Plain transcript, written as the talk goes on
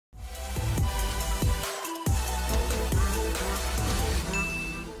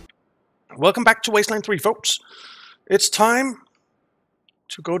Welcome back to Wasteland 3, folks. It's time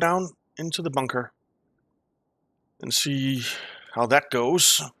to go down into the bunker and see how that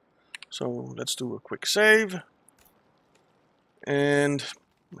goes. So let's do a quick save and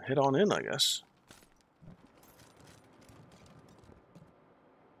head on in, I guess.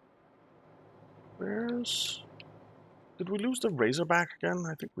 Did we lose the Razorback again?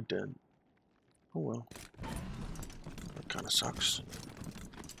 I think we did. Oh well. That kind of sucks.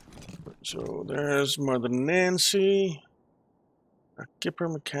 So there's Mother Nancy. A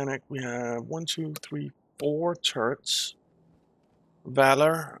Gipper mechanic. We have 1, 2, 3, 4 turrets.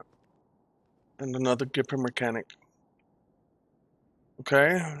 Valor. And another Gipper mechanic.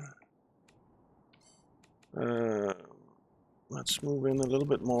 Okay. Let's move in a little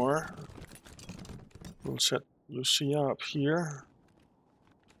bit more. We'll set Lucia up here.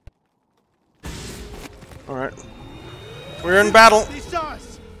 Alright. We're in battle!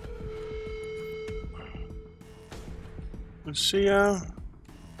 Lucia.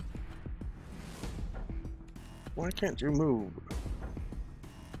 Why can't you move?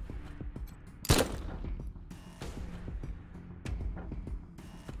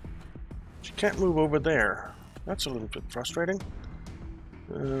 She can't move over there. That's a little bit frustrating.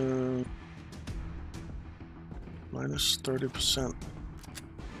 Minus 30%.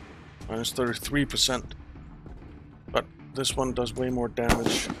 Minus 33%. But this one does way more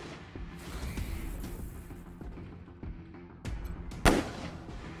damage.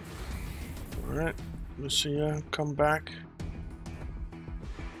 Alright, Lucia, come back.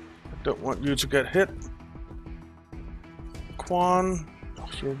 I don't want you to get hit. Quan, oh,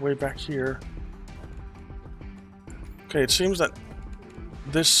 you're way back here. Okay, it seems that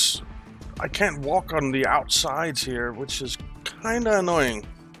this... I can't walk on the outsides here, which is kinda annoying.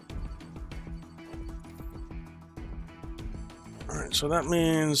 Alright, so that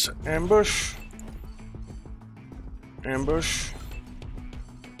means ambush. Ambush.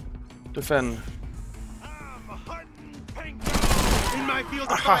 Defend. In my field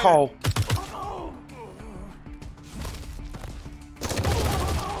of fire.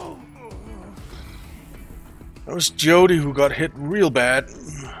 That was Jody who got hit real bad.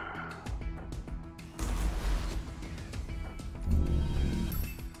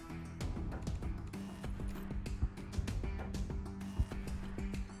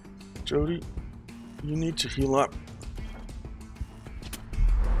 Jody, you need to heal up.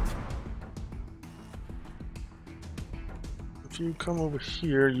 If you come over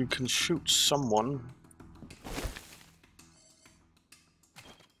here, you can shoot someone.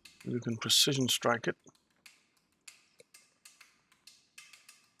 You can precision strike it.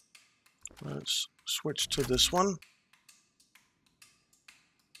 Let's switch to this one.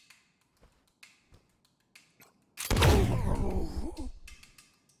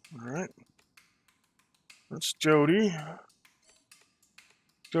 Alright. That's Jody.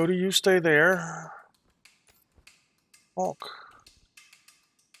 Jody, you stay there. Hulk.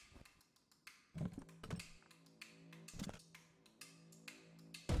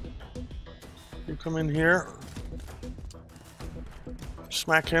 You come in here.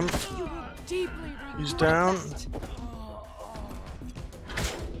 Smack him. He's down.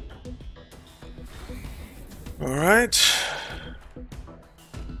 Alright.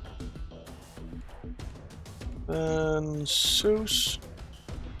 Then Seuss.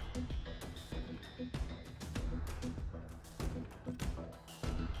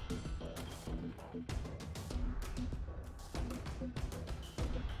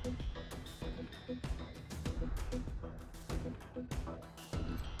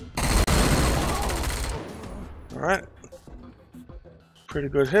 Alright. Pretty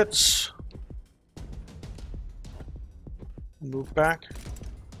good hits. Move back.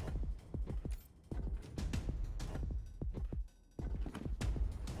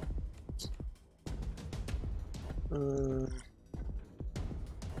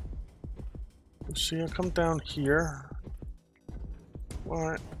 Let's see, I come down here.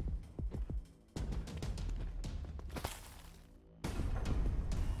 What?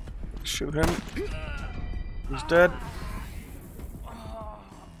 Shoot him. He's dead.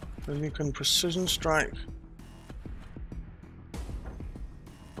 Then you can precision strike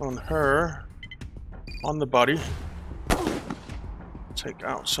on her, on the body. Take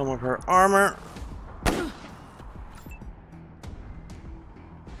out some of her armor.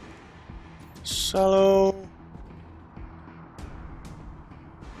 Cello.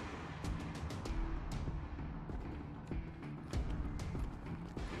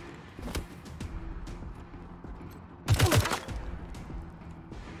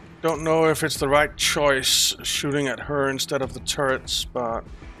 Don't know if it's the right choice shooting at her instead of the turrets, but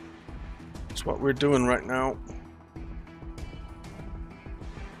That's what we're doing right now.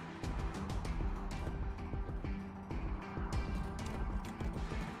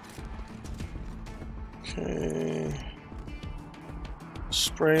 Okay.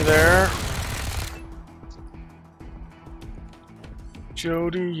 Spray there.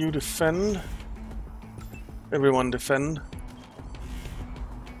 Jody, you defend. Everyone defend.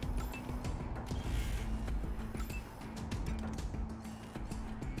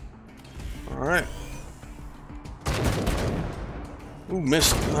 Alright. Ooh,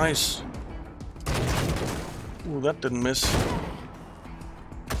 missed. Nice. Ooh, that didn't miss.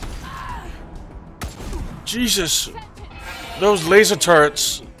 Jesus! Those laser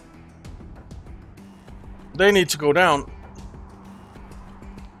turrets. They need to go down.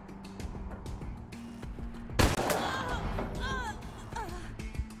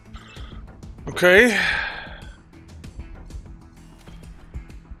 Okay.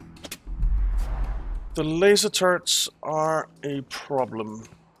 The laser turrets are a problem.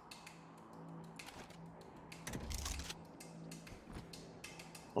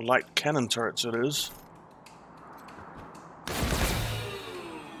 Or light cannon turrets it is.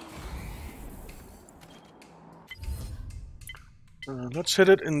 Let's hit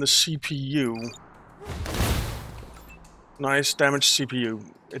it in the CPU. Nice, damaged CPU.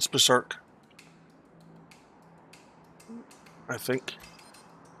 It's berserk. I think.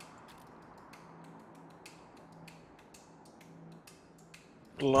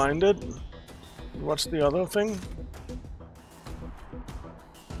 Blinded. What's the other thing?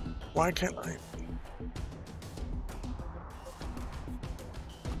 Why can't I?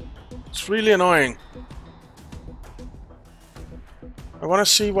 It's really annoying. I want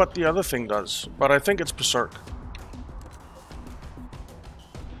to see what the other thing does, but I think it's berserk.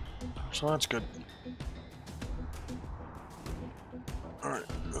 So that's good. Alright,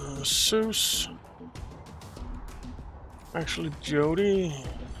 Seuss. Actually, Jody,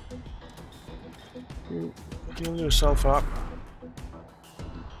 you heal yourself up.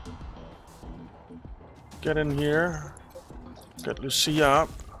 Get in here. Get Lucia up.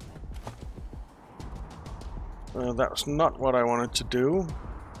 That was not what I wanted to do.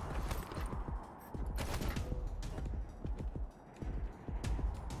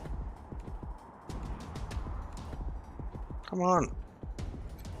 Come on.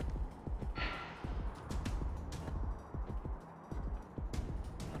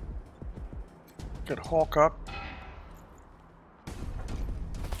 Get Hawk up.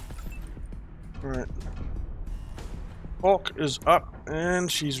 Alright. Hawk is up and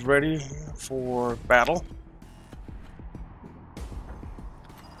she's ready for battle.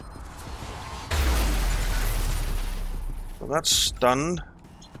 So that's stunned.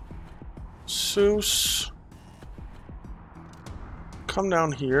 Seuss. Come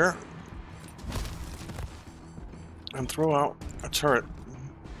down here and throw out a turret.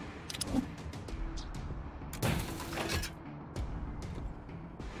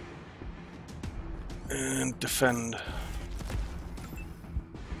 And defend.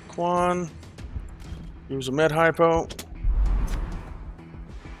 Quan, use a med hypo.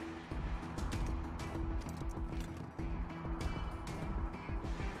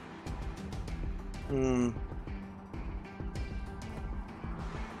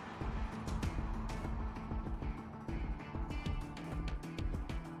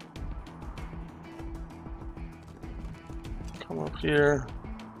 Come up here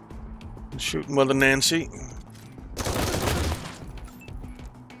and shoot Mother Nancy.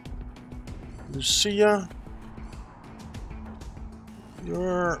 Lucia,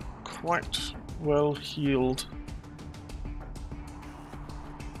 you're quite well healed.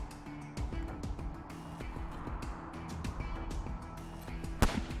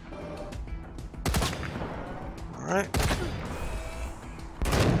 Alright.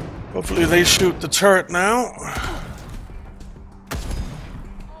 Hopefully they shoot the turret now.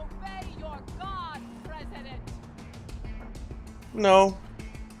 Obey your God, President. No.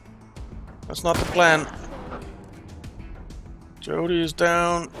 That's not the plan. Jody is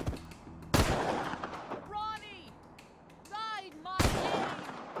down. Ronnie, guide my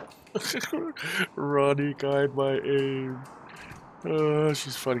aim. Ronnie, guide my aim.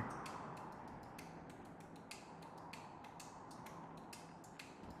 She's funny.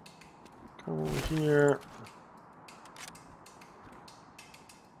 Come over here.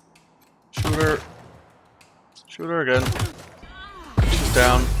 Shoot her. Shoot her again. She's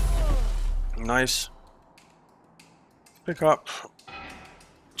down. Nice. Pick up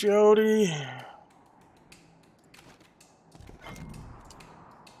Jody.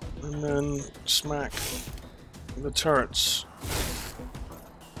 And then smack the turrets.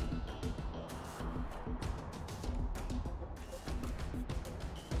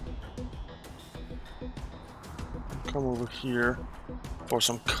 come over here for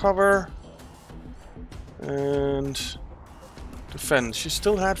some cover. And defend. She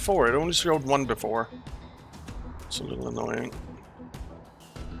still had 4. It only showed 1 before. It's a little annoying.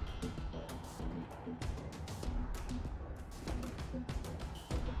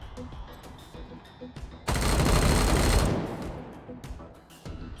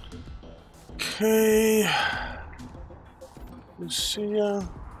 Okay. Lucia.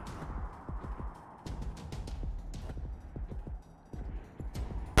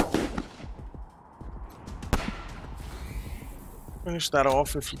 Finish that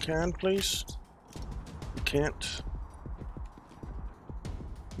off if you can, please. You can't.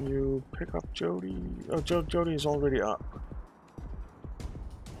 You pick up Jody. Oh, Jody is already up.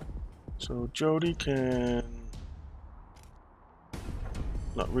 So Jody can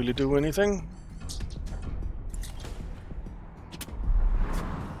not really do anything.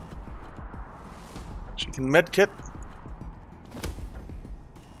 She can medkit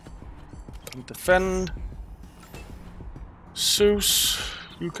and defend. Zeus,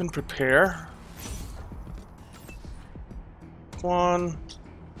 you can prepare. Quan.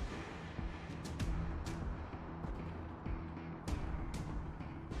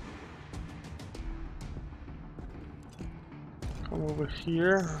 Come over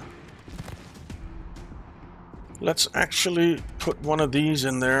here. Let's actually put one of these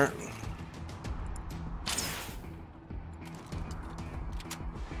in there.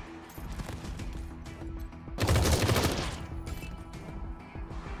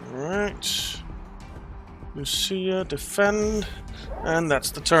 Alright. Lucia, defend. And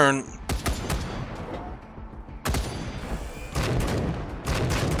that's the turn.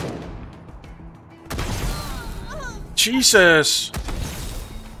 Jesus!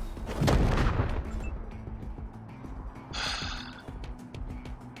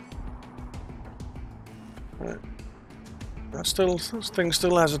 Right. This thing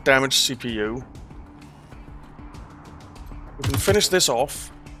still has a damaged CPU. We can finish this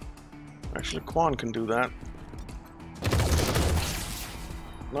off. Actually, Quan can do that.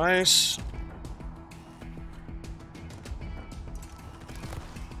 Nice.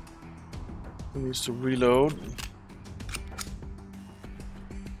 He needs to reload.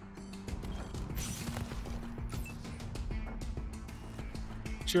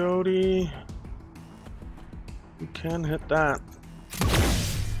 Jody, you can hit that.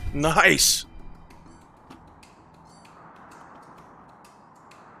 Nice.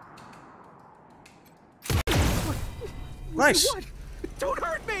 Nice. What? Don't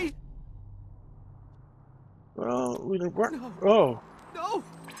hurt me. Well, we didn't work. No. Oh. No.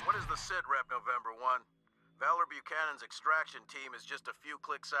 What is the SID, Rep November 1? Valor Buchanan's extraction team is just a few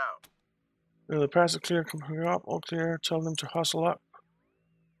clicks out. The pass is clear. Come up. All clear. Tell them to hustle up.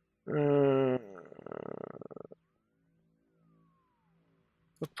 The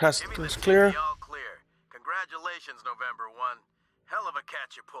pass is clear. All clear. Congratulations, November 1. Hell of a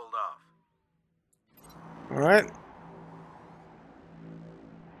catch you pulled off. All right.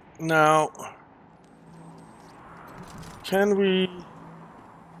 Now, can we?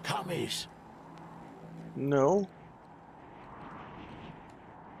 Commies. No.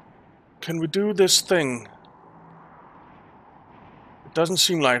 Can we do this thing? It doesn't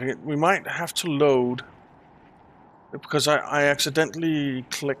seem like it. We might have to load. Because I accidentally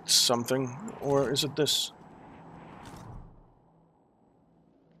clicked something. Or is it this?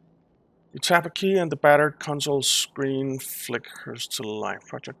 You tap a key and the battered console screen flickers to life.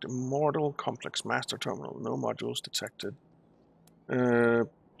 Project Immortal, complex master terminal. No modules detected.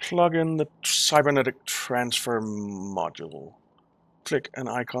 Plug in the cybernetic transfer module. Click an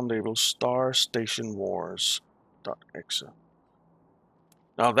icon labeled Star Station Wars.exe.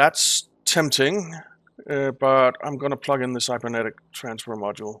 Now that's tempting, but I'm going to plug in the cybernetic transfer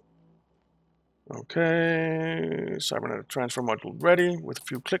module. Okay, cybernetic transfer module ready. With a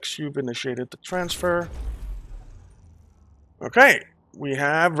few clicks, you've initiated the transfer. Okay, we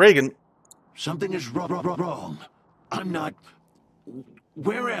have Reagan. Something is wrong. I'm not.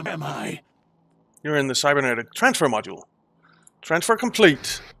 Where am I? You're in the cybernetic transfer module. Transfer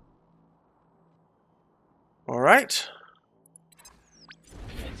complete. All right.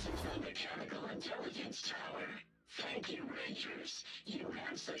 Mechanical intelligence tower. Thank you, Rangers. You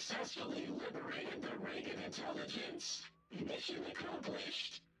have successfully liberated the Reagan intelligence. Mission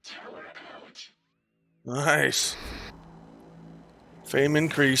accomplished. Tower out. Nice. Fame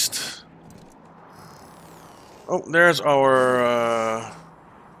increased. Oh, there's our...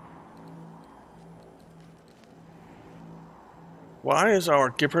 Why is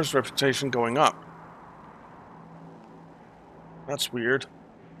our Gipper's reputation going up? That's weird.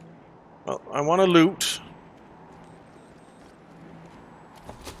 Well, I want to loot.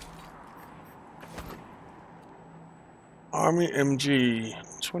 Army MG,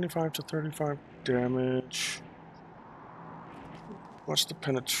 25 to 35 damage. What's the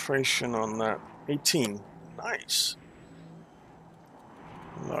penetration on that? 18. Nice.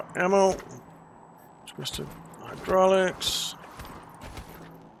 A lot of ammo. Twisted hydraulics.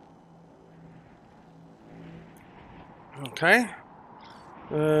 Okay.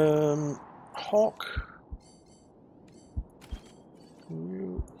 Hawk. Can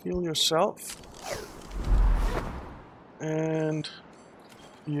you heal yourself? And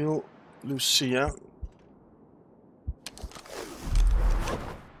heal Lucia.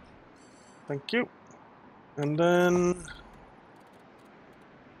 Thank you. And then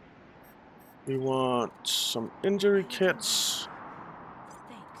we want some injury kits.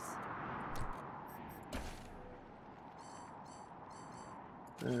 Thanks.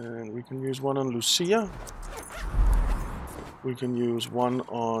 And we can use one on Lucia. We can use one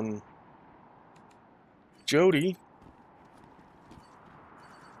on Jody.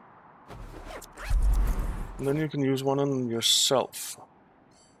 And then you can use one on yourself.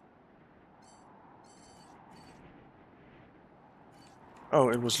 Oh,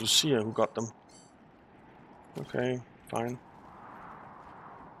 it was Lucia who got them. Okay, fine.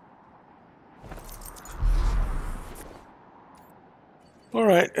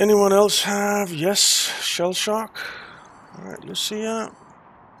 Alright, anyone else have? Yes, shell shock. Alright, Lucia.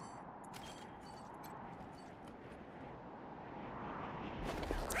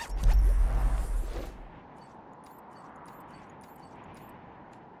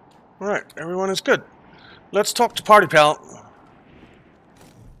 Alright, everyone is good. Let's talk to Party Pal.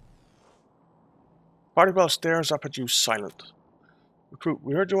 Party Pal stares up at you silent. Recruit,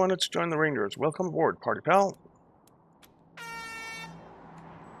 we heard you wanted to join the Rangers. Welcome aboard, Party Pal.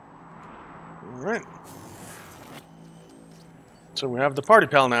 Alright. So we have the Party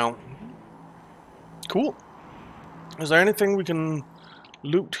Pal now. Cool. Is there anything we can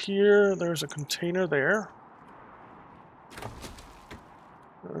loot here? There's a container there.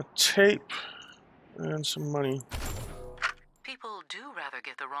 A tape and some money. People do rather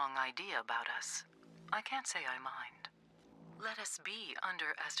get the wrong idea about us. I can't say I mind. Let us be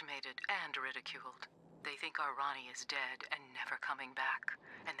underestimated and ridiculed. They think our Ronnie is dead and never coming back,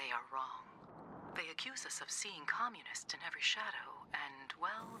 and they are wrong. They accuse us of seeing communists in every shadow, and,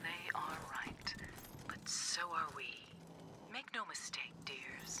 well, they are right. But so are we. Make no mistake,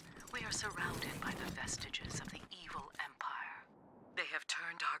 dears. We are surrounded by the vestiges of the evil empire. They have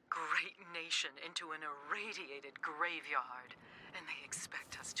turned our great nation into an irradiated graveyard, and they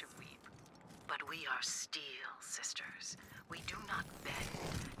expect us to weep. But we are steel, sisters. We do not bend,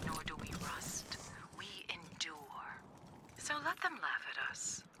 nor do we rust. We endure. So let them laugh at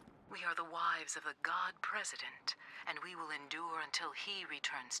us. We are the wives of a god president, and we will endure until he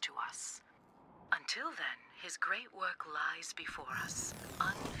returns to us. Until then, his great work lies before us,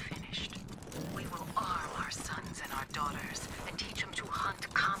 unfinished. We will arm our sons and our daughters and teach them to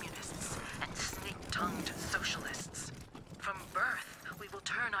hunt communists and snake-tongued socialists. From birth, we will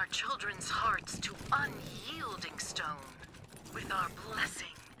turn our children's hearts to unyielding stone. With our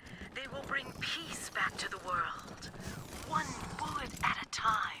blessing, they will bring peace back to the world, one bullet at a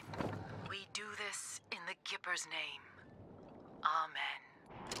time. We do this in the Gipper's name. Amen.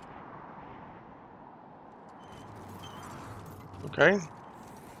 Okay.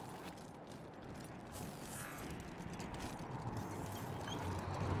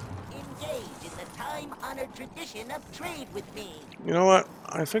 Engage in the time-honored tradition of trade with me. You know what?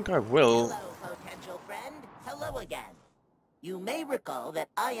 I think I will. Hello, potential friend. Hello again. You may recall that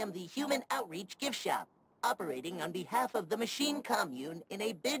I am the Human Outreach Gift Shop, operating on behalf of the Machine Commune in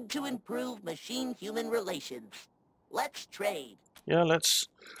a bid to improve machine-human relations. Let's trade. Yeah, let's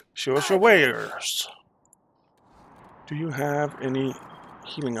show us your wares. Do you have any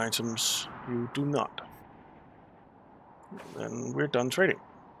healing items? You do not. Then we're done trading.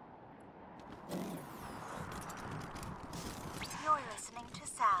 You're listening to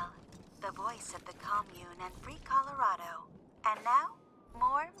Sal, the voice of the commune and free Colorado. And now,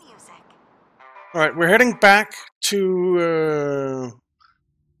 more music. Alright, we're heading back to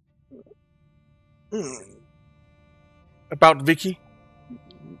about Vicky.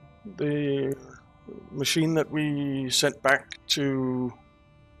 The machine that we sent back to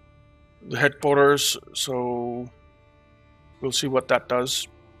the headquarters, so we'll see what that does.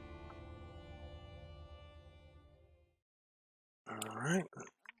 Alright.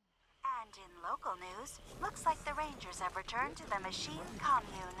 And in local news, looks like the Rangers have returned to the Machine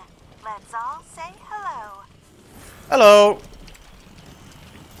Commune. Let's all say hello. Hello!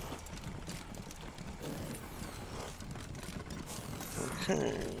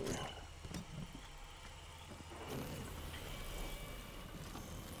 Okay.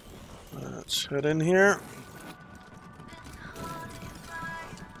 Let's head in here.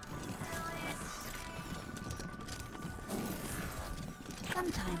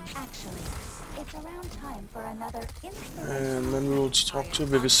 Sometimes, actually, it's around time for another And then we'll talk to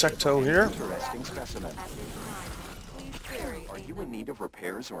Vivisecto here. Interesting specimen. Are you in need of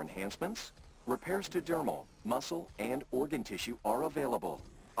repairs or enhancements? Repairs to dermal, muscle, and organ tissue are available.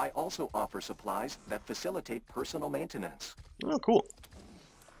 I also offer supplies that facilitate personal maintenance. Oh, cool.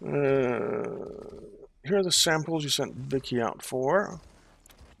 Here are the samples you sent Vicky out for.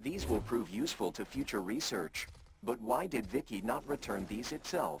 These will prove useful to future research. But why did Vicky not return these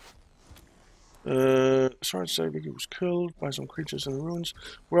itself? Sorry to say, Vicky was killed by some creatures in the ruins.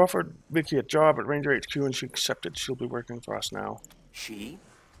 We offered Vicky a job at Ranger HQ and she accepted. She'll be working for us now. She?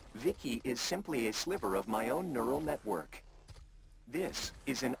 Vicky is simply a sliver of my own neural network. This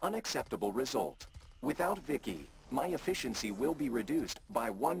is an unacceptable result. Without Vicky, my efficiency will be reduced by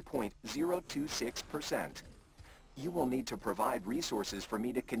 1.026%. You will need to provide resources for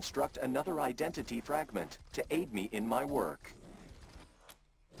me to construct another identity fragment to aid me in my work.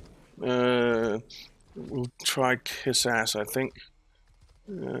 We'll try kiss ass, I think.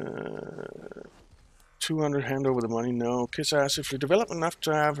 200, hand over the money. No. Kiss ass, if you develop enough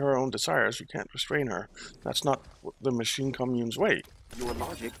to have her own desires, you can't restrain her. That's not the machine commune's way. Your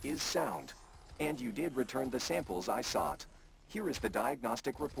logic is sound. And you did return the samples I sought. Here is the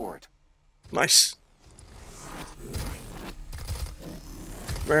diagnostic report. Nice.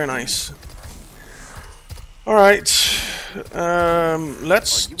 Very nice. Alright.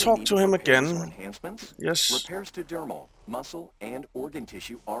 Let's talk to him again. Enhancements? Yes. Repairs to dermal, muscle, and organ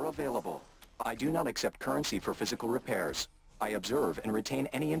tissue are available. I do not accept currency for physical repairs. I observe and retain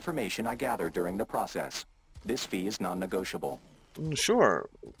any information I gather during the process. This fee is non-negotiable. Sure.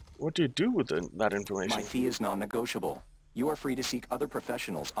 What do you do with that information? My fee is non-negotiable. You are free to seek other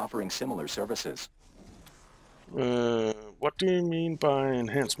professionals offering similar services. What do you mean by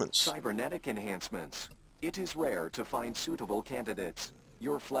enhancements? Cybernetic enhancements. It is rare to find suitable candidates.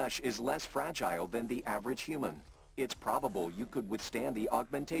 Your flesh is less fragile than the average human. It's probable you could withstand the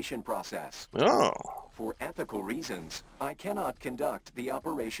augmentation process. Oh. For ethical reasons, I cannot conduct the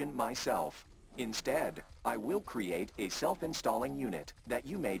operation myself. Instead, I will create a self-installing unit that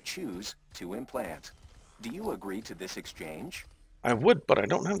you may choose to implant. Do you agree to this exchange? I would, but I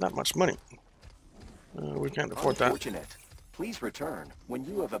don't have that much money. We can't afford that. Unfortunate. Please return when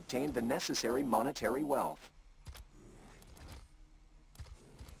you have obtained the necessary monetary wealth.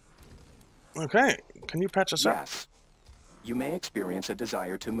 Okay, can you patch us up? Yes. You may experience a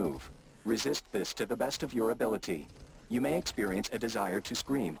desire to move. Resist this to the best of your ability. You may experience a desire to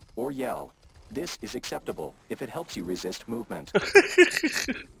scream or yell. This is acceptable if it helps you resist movement.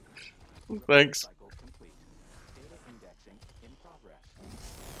 Thanks.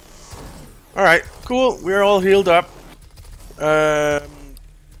 Alright, cool. We're all healed up.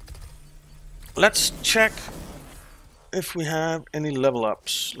 Let's check if we have any level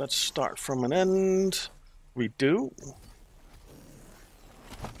ups. Let's start from an end. We do.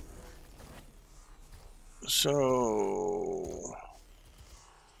 So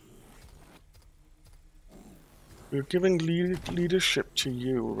we're giving leadership to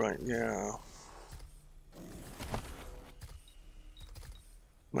you, right? Yeah.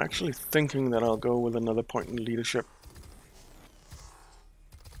 I'm actually thinking that I'll go with another point in leadership.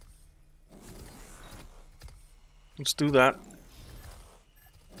 Let's do that.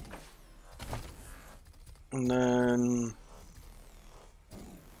 And then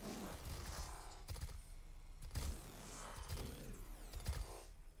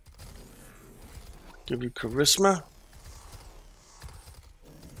give you charisma.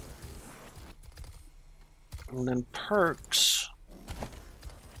 And then perks.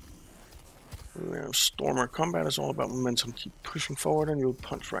 We have Stormer. Combat is all about momentum. Keep pushing forward and you'll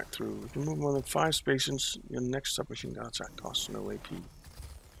punch right through. If you move more than 5 spaces, your next submachine gun attack costs no AP.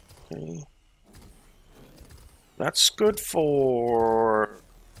 Okay. That's good for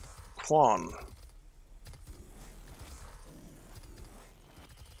Quan.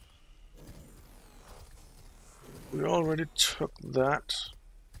 We already took that.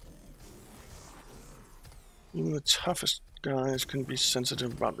 Even the toughest guys can be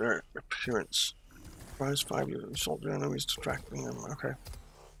sensitive about their appearance. Rise 5, you assault their enemies, distracting them. Okay.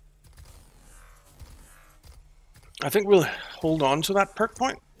 I think we'll hold on to that perk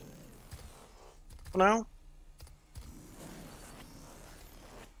point for now.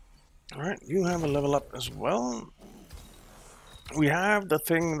 Alright, you have a level up as well. We have the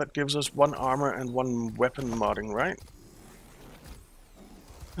thing that gives us 1 armor and 1 weapon modding, right?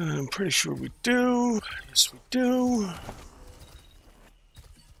 I'm pretty sure we do. Yes, we do.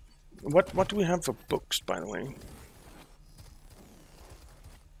 What do we have for books, by the way?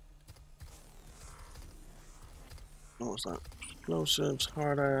 What was that? Explosives,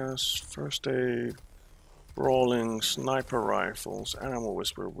 hard ass, first aid, brawling, sniper rifles, animal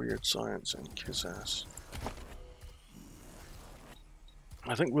whisper, weird science, and kiss ass.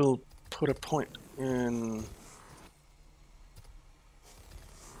 I think we'll put a point in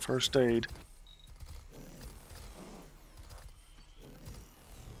first aid.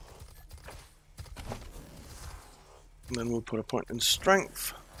 And then we'll put a point in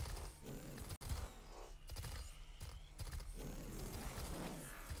strength.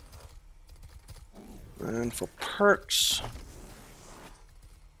 And for perks,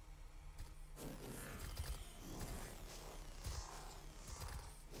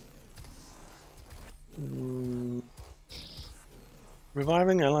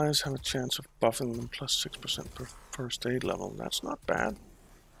 reviving allies have a chance of buffing them plus 6% per first aid level. That's not bad.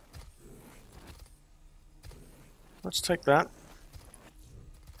 Let's take that.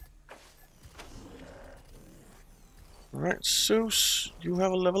 Alright, Zeus, you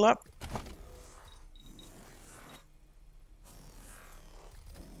have a level up.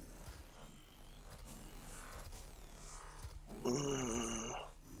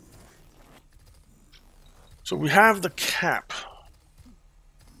 So we have the cap.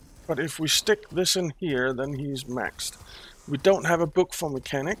 But if we stick this in here, then he's maxed. We don't have a book for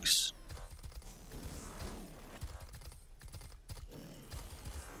mechanics.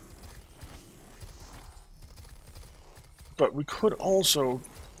 But we could also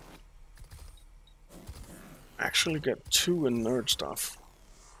actually get 2 in nerd stuff.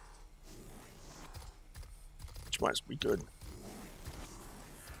 Which might be good.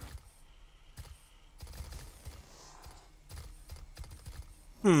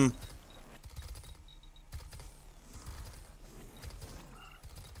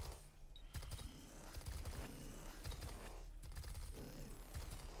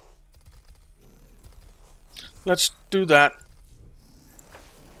 Let's do that.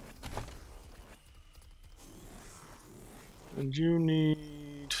 And you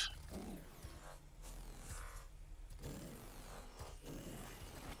need...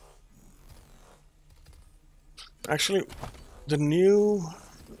 Actually, the new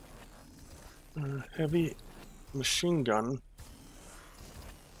heavy machine gun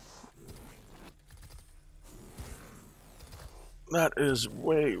that is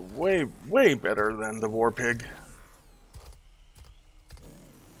way, way, way better than the War Pig.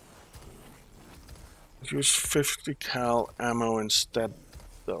 Use 50 cal ammo instead,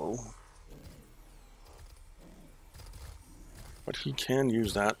 though. But he can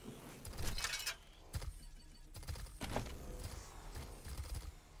use that.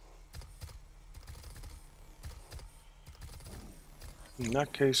 In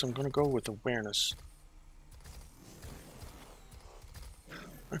that case, I'm gonna go with awareness.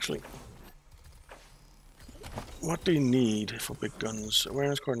 Actually, what do you need for big guns?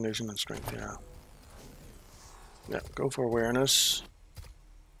 Awareness, coordination, and strength, yeah. Yeah, go for awareness.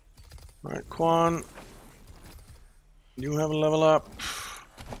 Alright, Quan. You have a level up.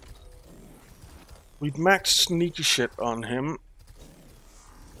 We've maxed sneaky shit on him.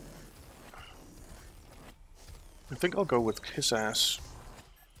 I think I'll go with kiss ass.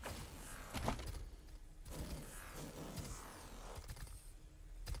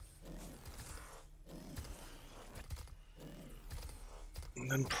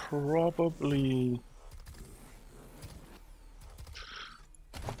 And then probably...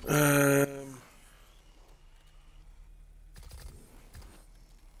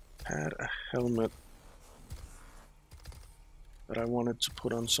 had a helmet that I wanted to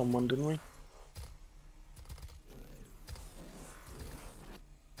put on someone, didn't we?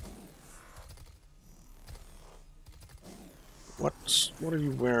 What are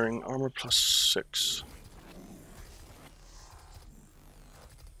you wearing? Armor plus 6.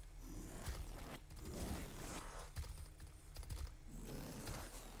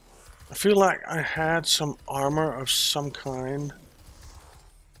 I feel like I had some armor of some kind.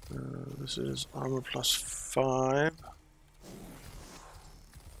 This is armor plus 5.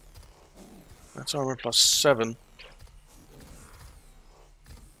 That's armor plus 7.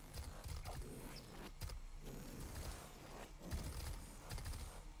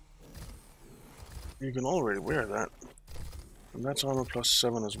 You can already wear that. And that's armor plus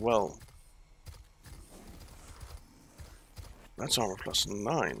 7 as well. That's armor plus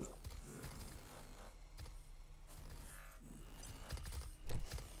 9.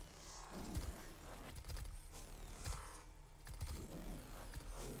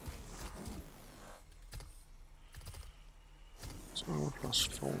 So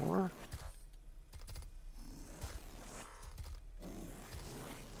 +4.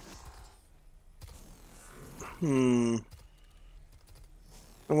 You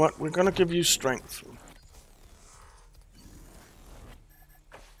know what? We're gonna give you strength.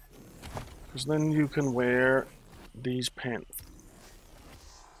 Because then you can wear these pants.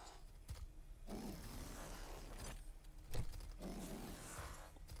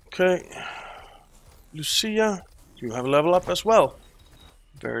 Okay. Lucia, you have a level up as well.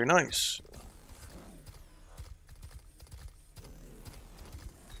 Very nice.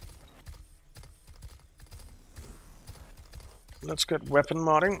 Let's get weapon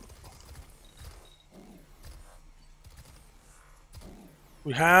modding.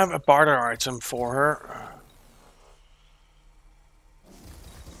 We have a barter item for her.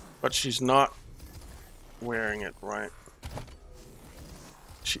 But she's not wearing it, right?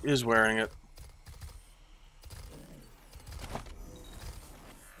 She is wearing it.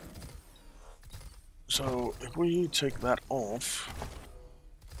 So if we take that off,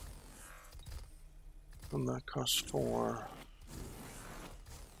 then that costs 4.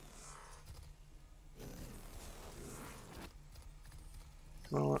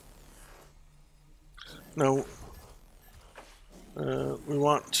 No. We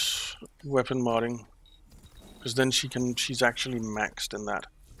want weapon modding, because then she's actually maxed in that.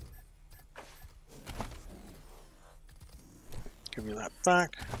 Give you that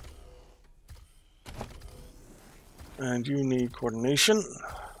back. And you need coordination.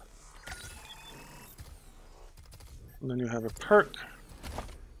 And then you have a perk.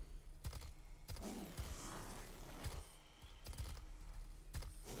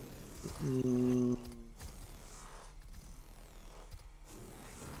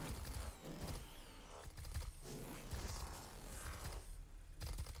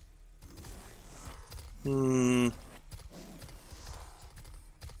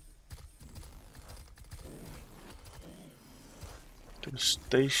 To the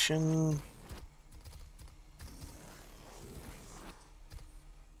station.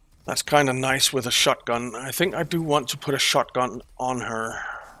 That's kind of nice with a shotgun. I think I do want to put a shotgun on her.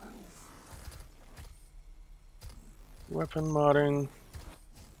 Weapon modding.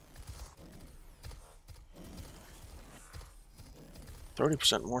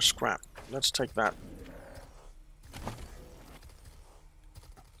 %30 more scrap. Let's take that.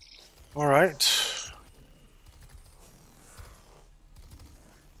 All right.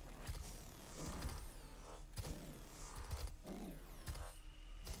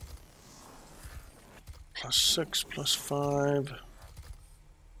 +6, +5.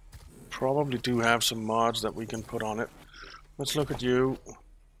 Probably do have some mods that we can put on it. Let's look at you.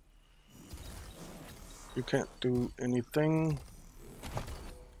 You can't do anything.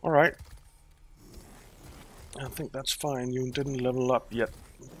 Alright. I think that's fine. You didn't level up yet.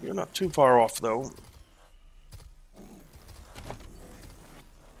 You're not too far off, though.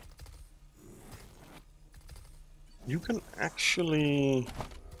 You can actually...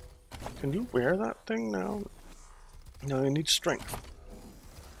 Can you wear that thing now? No, you need strength.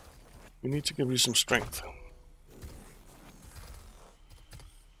 We need to give you some strength.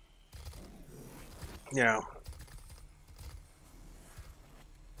 Yeah.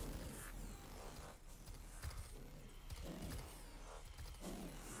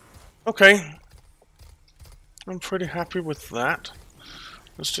 Okay. I'm pretty happy with that.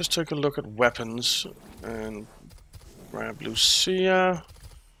 Let's just take a look at weapons and grab Lucia.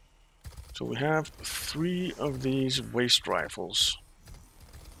 So we have 3 of these waste rifles.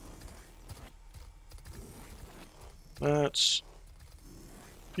 Let's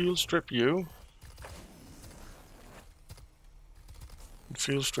field strip you.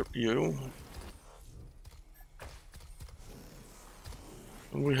 Field strip you.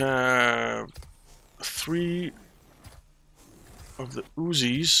 And we have 3 of the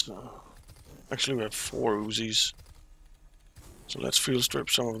Uzis. Actually, we have 4 Uzis. So let's field strip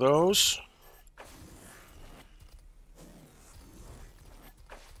some of those.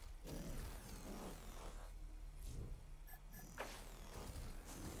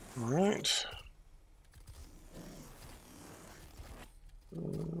 Alright.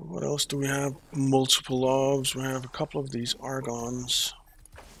 What else do we have? Multiple of. We have a couple of these argons.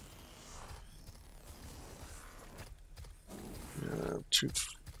 We have 2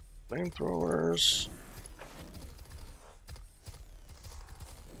 flamethrowers.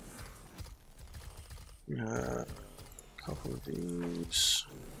 We have a couple of these.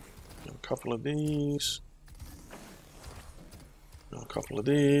 We have a couple of these. A couple of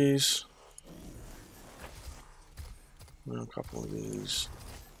these. A couple of these.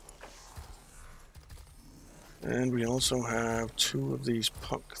 And we also have 2 of these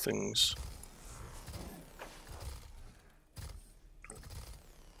punk things.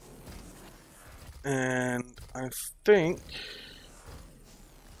 And I think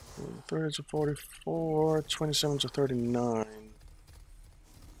 30 to 44, 27 to 39.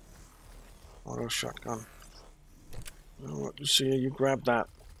 Auto shotgun. What you see, you grab that.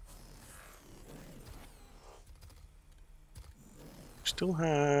 Still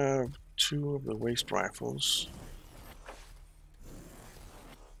have 2 of the waste rifles.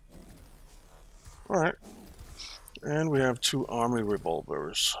 Alright. And we have 2 army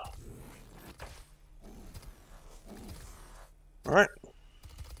revolvers. Alright.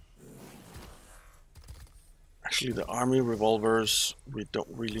 Actually, the army revolvers we don't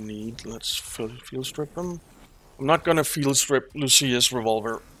really need. Let's field strip them. I'm not gonna field strip Lucia's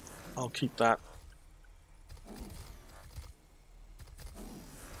revolver. I'll keep that.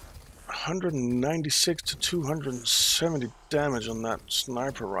 196 to 270 damage on that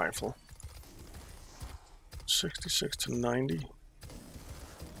sniper rifle. 66 to 90.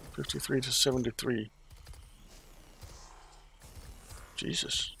 53 to 73.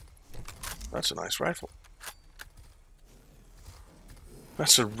 Jesus. That's a nice rifle.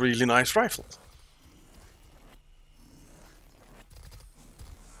 That's a really nice rifle.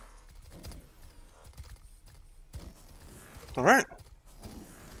 Alright.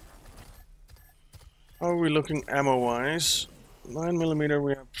 How are we looking ammo-wise? 9mm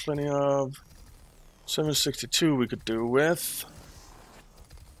we have plenty of. 762 we could do with.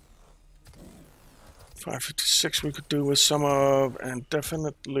 556 we could do with some of, and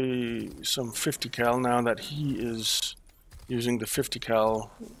definitely some 50 cal now that he is using the 50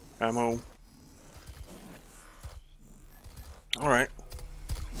 cal ammo. Alright.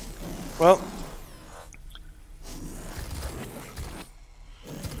 Well,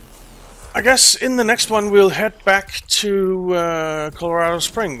 I guess in the next one we'll head back to Colorado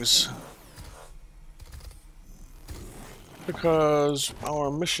Springs. Because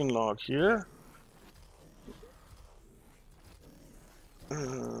our mission log here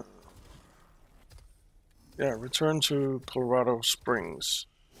yeah, return to Colorado Springs.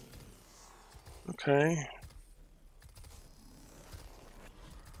 Okay.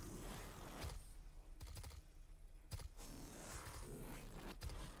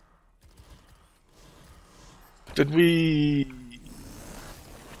 Did we...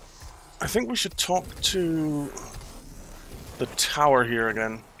 I think we should talk to the tower here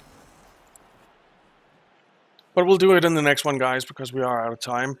again. But we'll do it in the next one, guys, because we are out of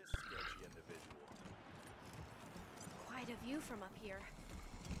time. Quite a view from up here.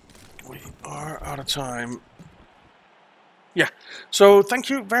 We are out of time. Yeah, so thank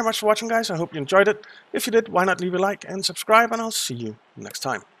you very much for watching, guys. I hope you enjoyed it. If you did, why not leave a like and subscribe, and I'll see you next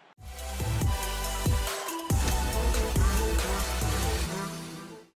time.